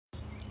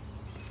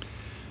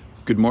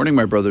Good morning,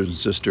 my brothers and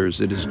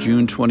sisters. It is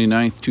June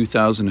 29th,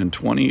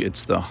 2020.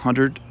 It's the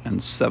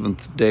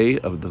 107th day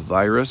of the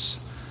virus.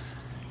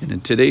 And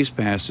in today's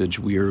passage,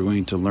 we are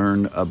going to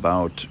learn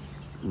about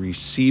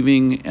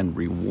receiving and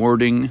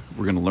rewarding.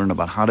 We're going to learn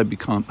about how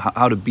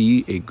to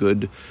be a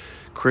good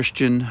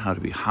Christian, how to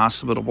be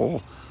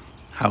hospitable,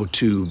 how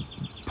to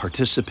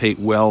participate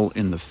well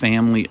in the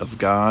family of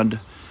God,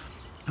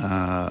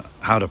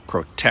 how to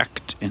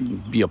protect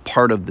and be a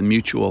part of the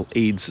mutual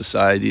aid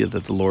society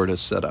that the Lord has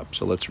set up.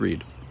 So let's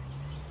read.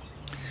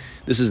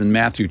 This is in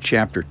Matthew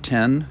chapter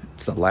 10.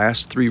 It's the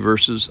last three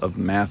verses of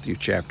Matthew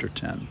chapter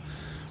 10,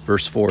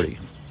 verse 40.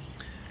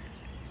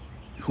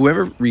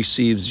 Whoever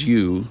receives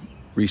you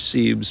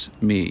receives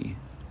me,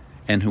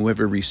 and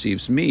whoever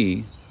receives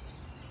me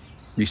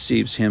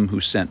receives him who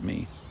sent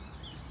me.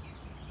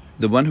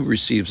 The one who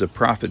receives a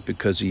prophet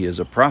because he is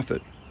a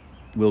prophet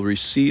will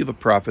receive a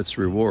prophet's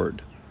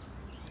reward.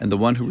 And the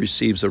one who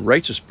receives a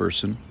righteous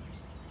person,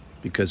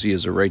 because he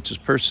is a righteous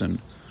person,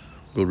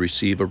 will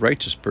receive a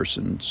righteous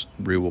person's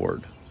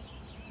reward.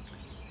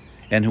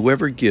 And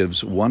whoever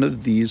gives one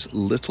of these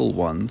little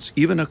ones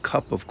even a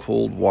cup of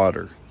cold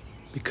water,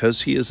 because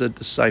he is a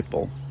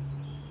disciple,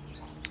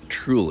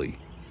 truly,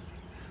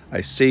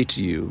 I say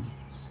to you,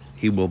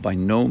 he will by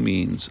no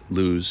means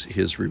lose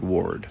his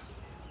reward.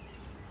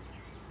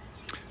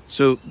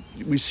 So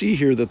we see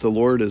here that the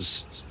Lord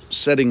is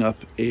setting up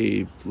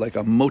a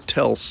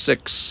Motel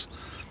 6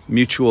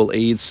 mutual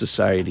aid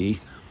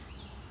society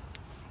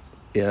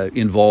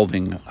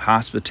involving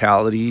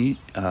hospitality.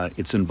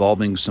 It's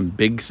involving some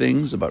big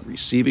things about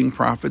receiving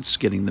prophets,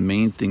 getting the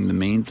main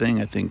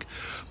thing. I think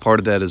part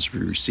of that is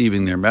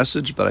receiving their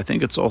message, but I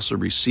think it's also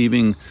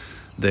receiving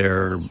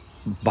their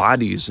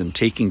bodies and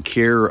taking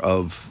care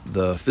of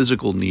the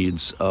physical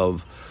needs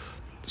of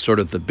sort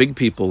of the big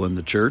people in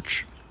the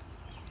church.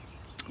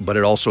 But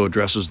it also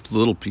addresses the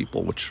little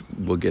people, which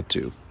we'll get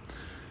to.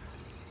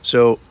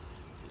 So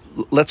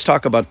let's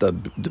talk about the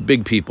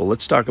big people.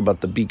 Let's talk about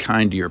the be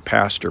kind to your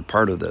pastor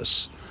part of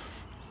this.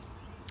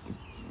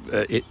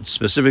 It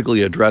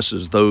specifically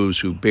addresses those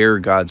who bear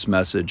God's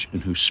message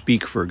and who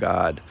speak for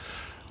God.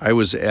 I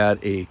was at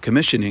a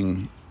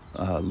commissioning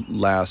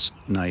last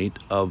night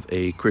of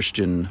a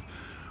Christian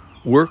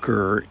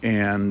worker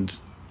and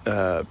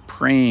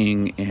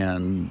praying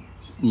and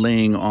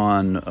laying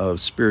on of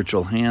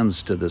spiritual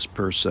hands to this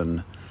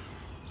person.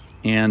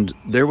 And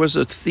there was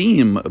a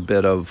theme a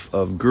bit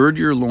of gird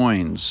your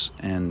loins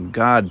and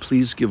God,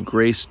 please give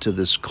grace to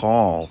this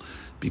call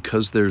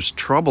because there's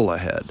trouble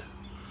ahead.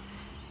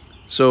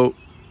 So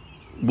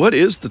what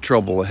is the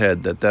trouble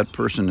ahead that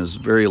person is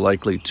very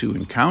likely to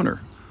encounter?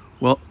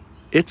 Well,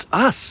 it's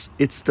us.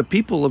 It's the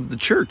people of the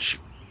church.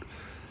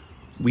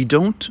 We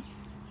don't,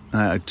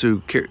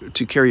 to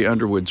Carrie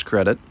Underwood's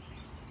credit,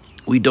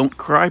 we don't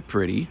cry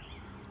pretty.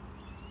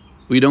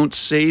 We don't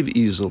save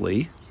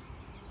easily.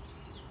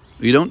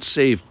 We don't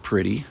save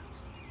pretty.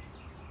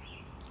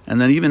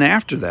 And then even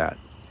after that,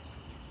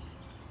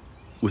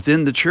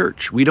 within the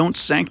church, we don't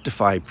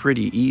sanctify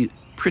pretty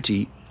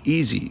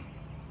easy.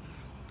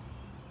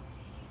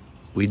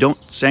 We don't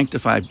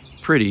sanctify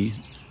pretty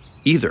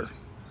either.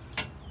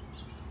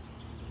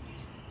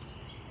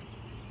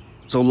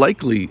 So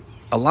likely,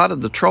 a lot of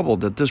the trouble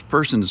that this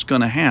person is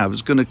going to have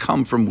is going to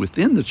come from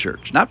within the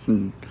church, not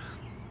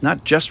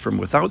just from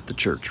without the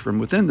church, from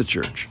within the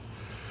church.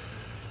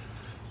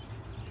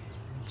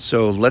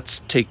 So let's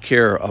take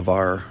care of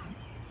our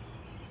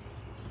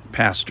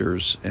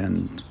pastors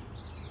and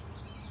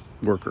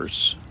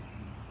workers.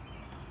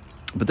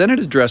 But then it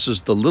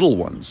addresses the little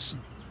ones.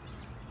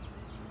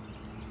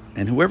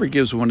 And whoever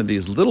gives one of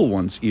these little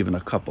ones even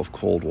a cup of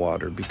cold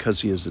water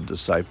because he is a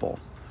disciple.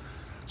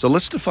 So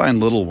let's define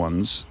little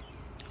ones.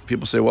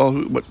 People say, well,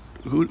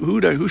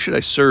 who should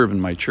I serve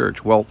in my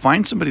church? Well,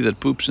 find somebody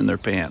that poops in their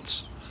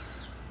pants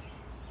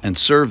and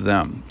serve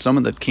them.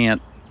 Someone that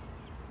can't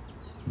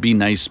be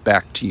nice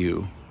back to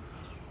you.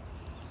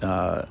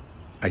 I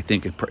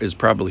think it is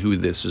probably who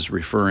this is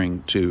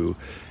referring to.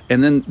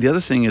 And then the other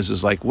thing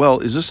is like, well,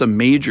 is this a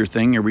major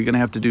thing? Are we going to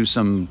have to do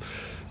some,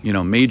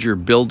 major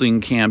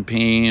building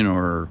campaign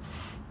or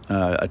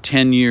a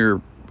 10-year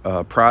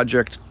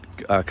project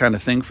kind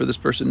of thing for this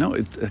person? No,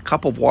 it's a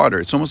cup of water.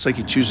 It's almost like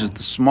he chooses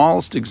the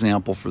smallest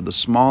example for the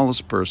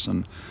smallest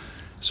person.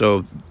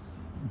 So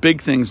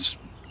big things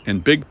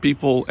and big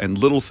people and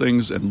little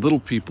things and little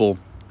people,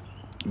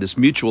 this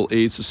mutual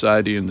aid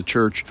society in the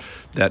church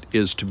that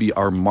is to be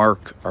our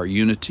mark, our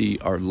unity,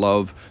 our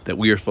love, that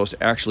we are supposed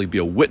to actually be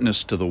a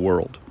witness to the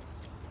world.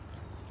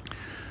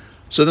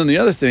 So then the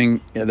other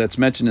thing that's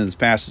mentioned in this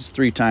passage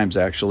 3 times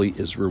actually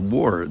is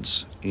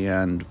rewards.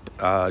 And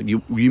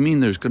you mean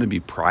there's going to be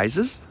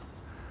prizes?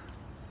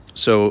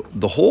 So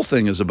the whole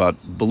thing is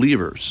about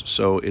believers.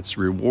 So it's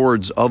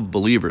rewards of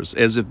believers.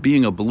 As if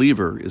being a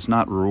believer is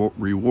not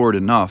reward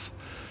enough,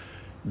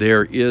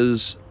 there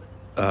is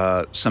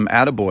some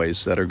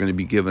attaboys that are going to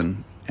be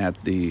given at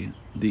the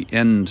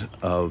end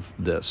of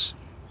this.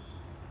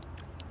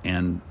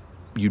 And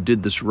you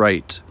did this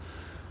right.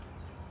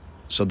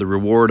 So the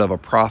reward of a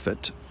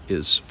prophet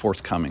is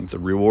forthcoming. The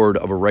reward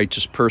of a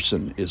righteous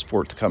person is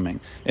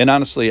forthcoming. And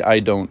honestly, I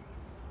don't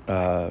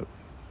have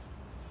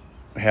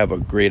a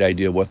great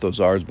idea what those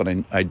are, but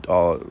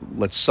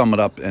let's sum it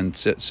up and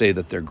say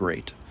that they're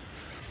great.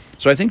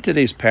 So I think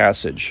today's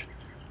passage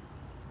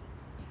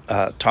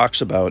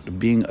talks about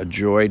being a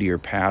joy to your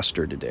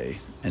pastor today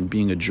and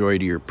being a joy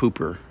to your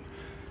pooper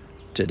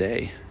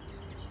today,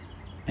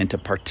 and to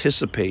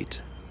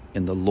participate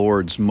in the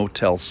Lord's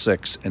Motel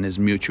 6 and his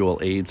mutual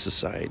aid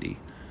society.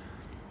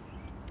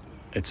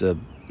 It's the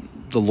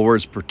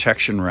Lord's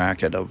protection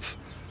racket of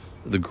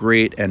the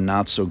great and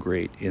not so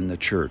great in the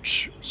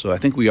church. So I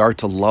think we are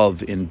to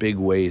love in big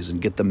ways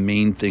and get the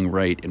main thing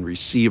right and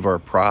receive our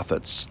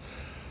prophets,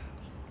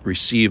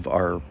 receive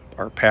our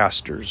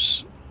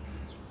pastors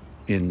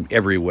in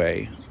every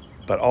way,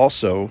 but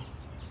also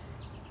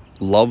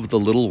love the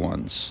little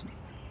ones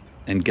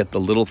and get the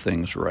little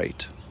things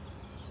right.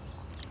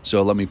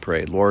 So let me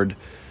pray. Lord,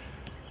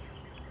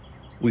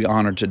 we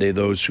honor today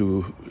those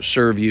who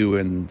serve you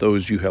and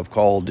those you have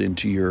called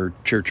into your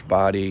church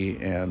body,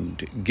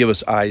 and give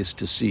us eyes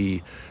to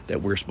see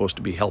that we're supposed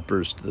to be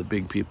helpers to the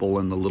big people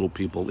and the little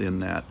people in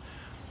that.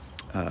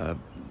 I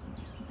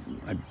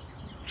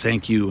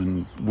thank you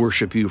and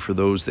worship you for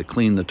those that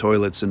clean the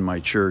toilets in my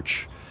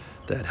church,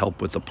 that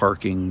help with the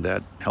parking,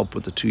 that help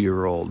with the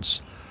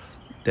 2-year-olds,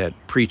 that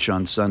preach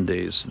on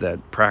Sundays,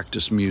 that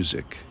practice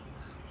music,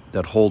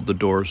 that hold the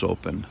doors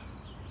open,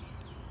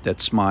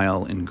 that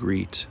smile and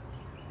greet,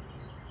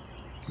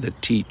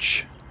 that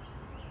teach.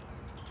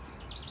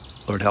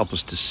 Lord, help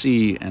us to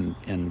see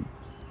and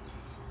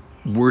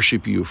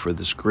worship you for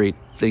this great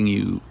thing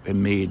you have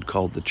made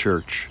called the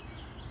church.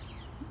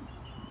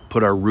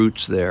 Put our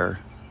roots there,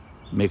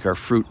 make our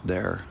fruit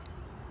there.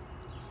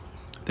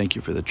 Thank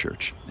you for the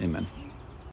church. Amen.